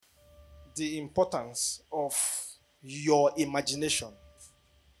the importance of your imagination.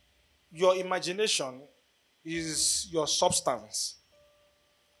 Your imagination is your substance.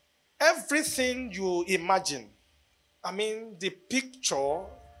 Everything you imagine, the picture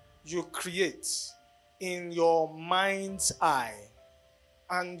you create in your mind's eye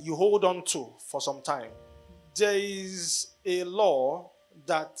and you hold on to for some time, there is a law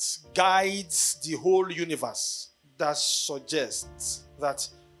that guides the whole universe that suggests that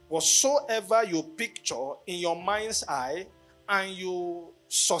whatsoever you picture in your mind's eye and you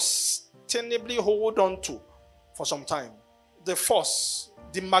sustainably hold on to for some time, the force,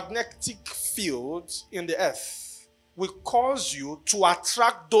 the magnetic field in the earth will cause you to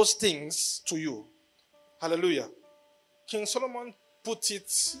attract those things to you. Hallelujah. King Solomon put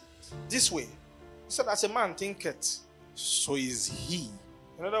it this way. He said, as a man thinketh, so is he.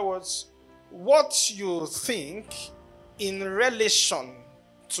 In other words, what you think in relation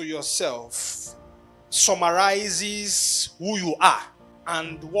to yourself summarizes who you are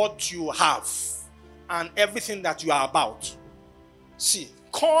and what you have and everything that you are about. See,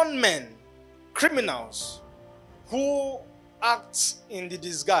 con men, criminals who act in the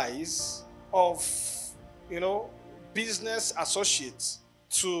disguise of, business associates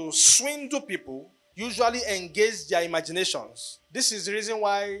to swindle people usually engage their imaginations. This is the reason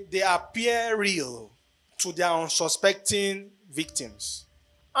why they appear real to their unsuspecting victims.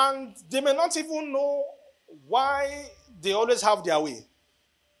 And they may not even know why they always have their way.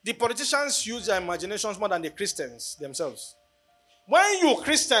 The politicians use their imaginations more than the Christians themselves. When you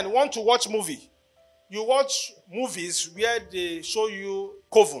Christian want to watch movie, you watch movies where they show you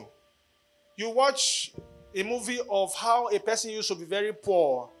coven. You watch a movie of how a person used to be very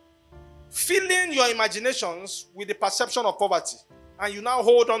poor, filling your imaginations with the perception of poverty. And you now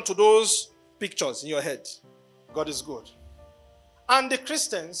hold on to those pictures in your head. God is good. And the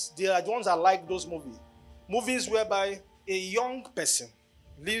Christians, they are the ones that like those movies. Movies whereby a young person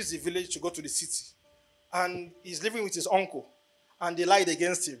leaves the village to go to the city. And he's living with his uncle. And they lied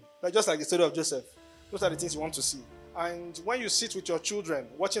against him. Just like the story of Joseph. Those are the things you want to see. And when you sit with your children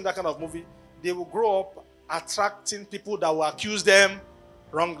watching that kind of movie, they will grow up attracting people that will accuse them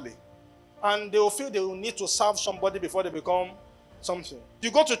wrongly. And they will feel they will need to serve somebody before they become something.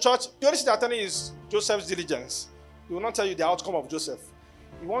 You go to church, the only thing they're telling you is Joseph's diligence. They will not tell you the outcome of Joseph.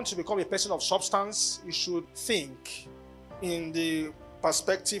 You want to become a person of substance, you should think in the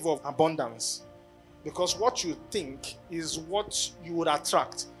perspective of abundance. Because what you think is what you would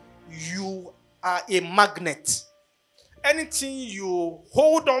attract. You are a magnet. Anything you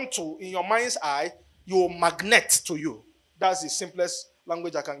hold on to in your mind's eye, you will magnet to you. That's the simplest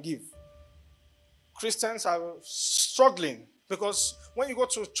language I can give. Christians are struggling because when you go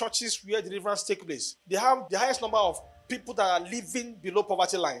to churches where deliverance takes place, they have the highest number of people that are living below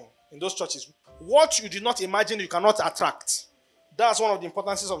poverty line in those churches. What you do not imagine, you cannot attract. That's one of the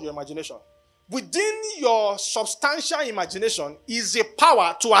importances of your imagination. Within your substantial imagination is a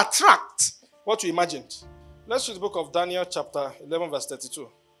power to attract what you imagined. Let's read the book of Daniel chapter 11 verse 32.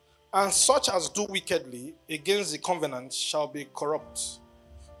 And such as do wickedly against the covenant shall be corrupt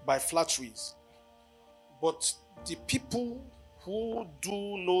by flatteries. But the people who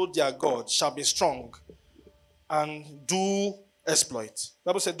do know their God shall be strong and do exploit. The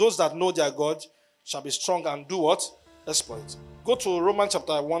Bible said those that know their God shall be strong and do what? Exploit. Go to Romans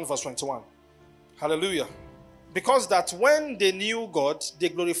chapter 1 verse 21. Hallelujah. Because that when they knew God, they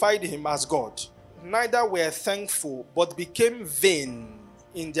glorified him as God. Neither were thankful, but became vain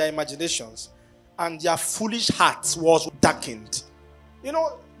in their imaginations, and their foolish hearts was darkened.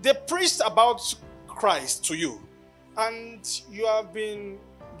 They preached about Christ to you, and you have been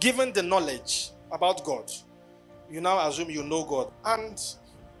given the knowledge about God. You now assume you know God. And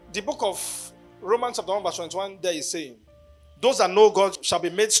the book of Romans chapter 1 verse 21 there is saying, those that know God shall be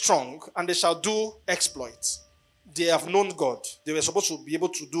made strong, and they shall do exploits. They have known God. They were supposed to be able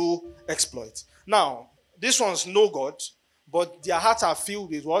to do exploits. Now, these ones know God, but their hearts are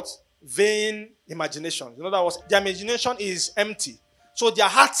filled with what? Vain imagination. In other words, their imagination is empty. So their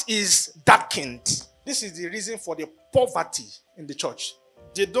heart is darkened. This is the reason for the poverty in the church.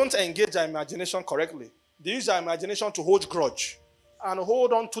 They don't engage their imagination correctly. They use their imagination to hold grudge and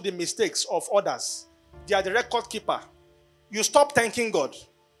hold on to the mistakes of others. They are the record keeper. You stop thanking God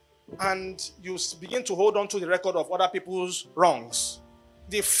and you begin to hold on to the record of other people's wrongs.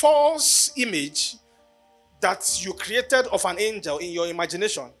 The false image that you created of an angel in your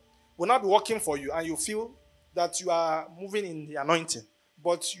imagination will not be working for you, and you feel that you are moving in the anointing.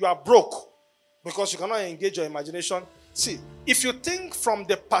 But you are broke because you cannot engage your imagination. See, if you think from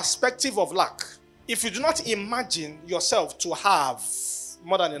the perspective of lack, if you do not imagine yourself to have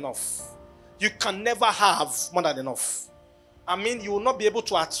more than enough, you can never have more than enough. I mean, you will not be able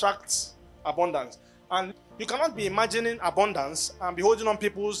to attract abundance. And you cannot be imagining abundance and be holding on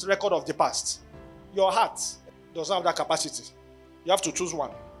people's record of the past. Your heart does not have that capacity. You have to choose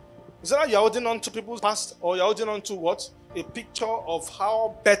one. Is that you're holding on to people's past, or you're holding on to what? A picture of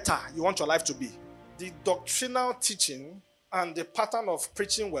how better you want your life to be. The doctrinal teaching and the pattern of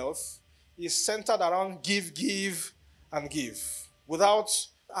preaching wealth is centered around give, and give, without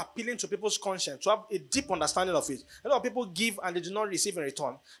appealing to people's conscience, to have a deep understanding of it. A lot of people give and they do not receive in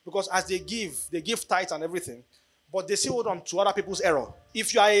return, because as they give tithe and everything, but they still hold on to other people's error.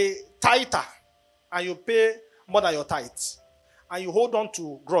 If you are a tither and you pay more than your tithe, and you hold on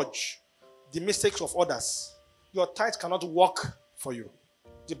to grudge, the mistakes of others, your tithe cannot work for you.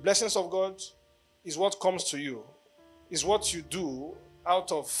 The blessings of God is what comes to you, is what you do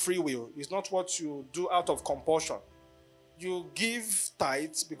out of free will. It's not what you do out of compulsion. You give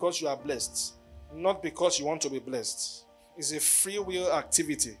tithes because you are blessed, not because you want to be blessed. It's a free will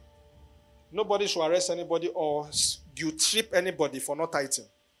activity. Nobody should arrest anybody or you trip anybody for not tithing.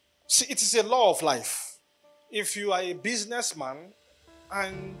 See, it is a law of life. If you are a businessman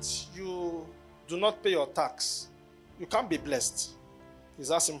and you do not pay your tax, you can't be blessed. It's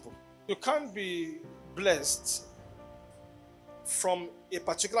that simple. You can't be blessed from a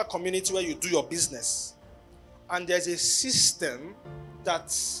particular community where you do your business, and there's a system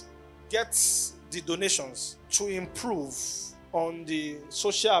that gets the donations to improve on the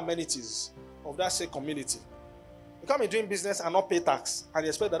social amenities of that same community. You can't be doing business and not pay tax and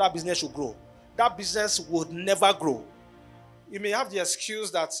expect that business should grow. That business would never grow. You may have the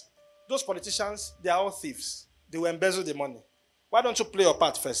excuse that those politicians, they are all thieves. They will embezzle the money. Why don't you play your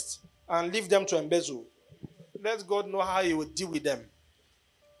part first and leave them to embezzle? Let God know how He will deal with them.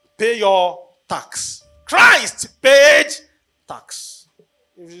 Pay your tax. Christ paid tax.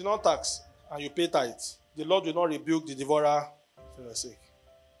 If you do not tax and you pay tithe, the Lord will not rebuke the devourer for your sake.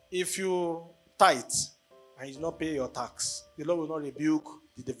 If you tithe and you do not pay your tax, the Lord will not rebuke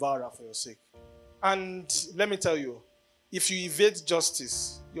the devourer for your sake. And let me tell you, if you evade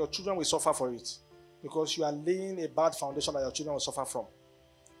justice, your children will suffer for it, because you are laying a bad foundation that your children will suffer from.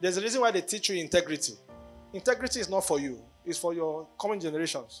 There's a reason why they teach you integrity. Integrity is not for you. It's for your coming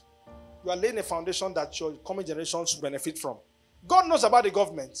generations. You are laying a foundation that your coming generations will benefit from. God knows about the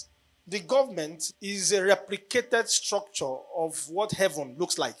government. The government is a replicated structure of what heaven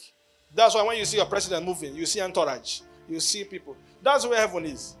looks like. That's why when you see your president moving, you see entourage, you see people. That's where heaven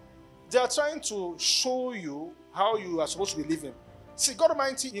is. They are trying to show you how you are supposed to be living. See, God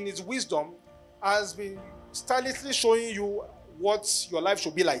Almighty in His wisdom has been stylishly showing you what your life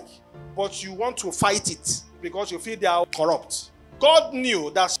should be like. But you want to fight it because you feel they are corrupt. God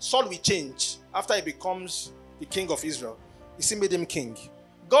knew that Saul will change after he becomes the king of Israel. He still made him king.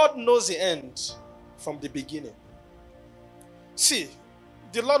 God knows the end from the beginning. See,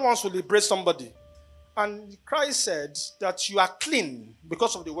 the Lord wants to liberate somebody. And Christ said that you are clean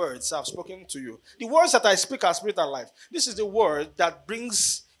because of the words I have spoken to you. The words that I speak are spirit and life. This is the word that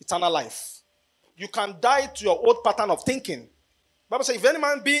brings eternal life. You can die to your old pattern of thinking. The Bible says, if any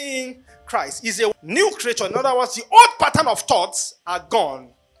man be in Christ, is a new creature. In other words, the old pattern of thoughts are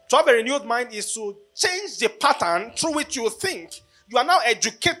gone. To have a renewed mind is to change the pattern through which you think. You are now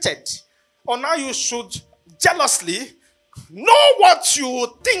educated. Or now you should jealously know what you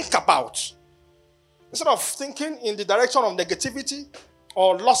think about. Instead of thinking in the direction of negativity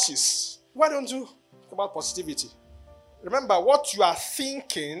or losses, why don't you think about positivity? Remember, what you are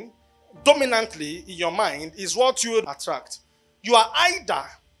thinking dominantly in your mind is what you attract. You are either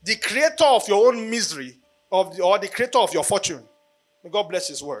the creator of your own misery or the creator of your fortune. May God bless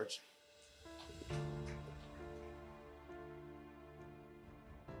His word.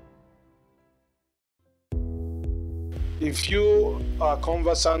 If you are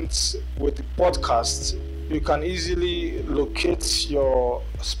conversant with the podcast, you can easily locate your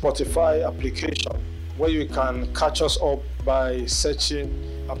Spotify application where you can catch us up by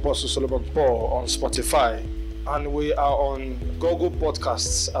searching Apostle Solomon Paul on Spotify. And we are on Google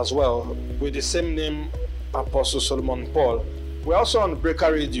Podcasts as well with the same name, Apostle Solomon Paul. We're also on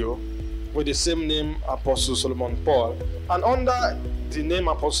Breaker Radio with the same name, Apostle Solomon Paul. And under the name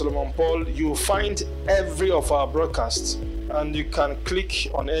Apostle Solomon Paul, you find every of our broadcasts, and you can click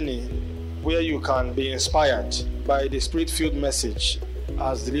on any where you can be inspired by the Spirit-filled message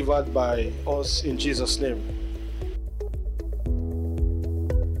as delivered by us in Jesus' name.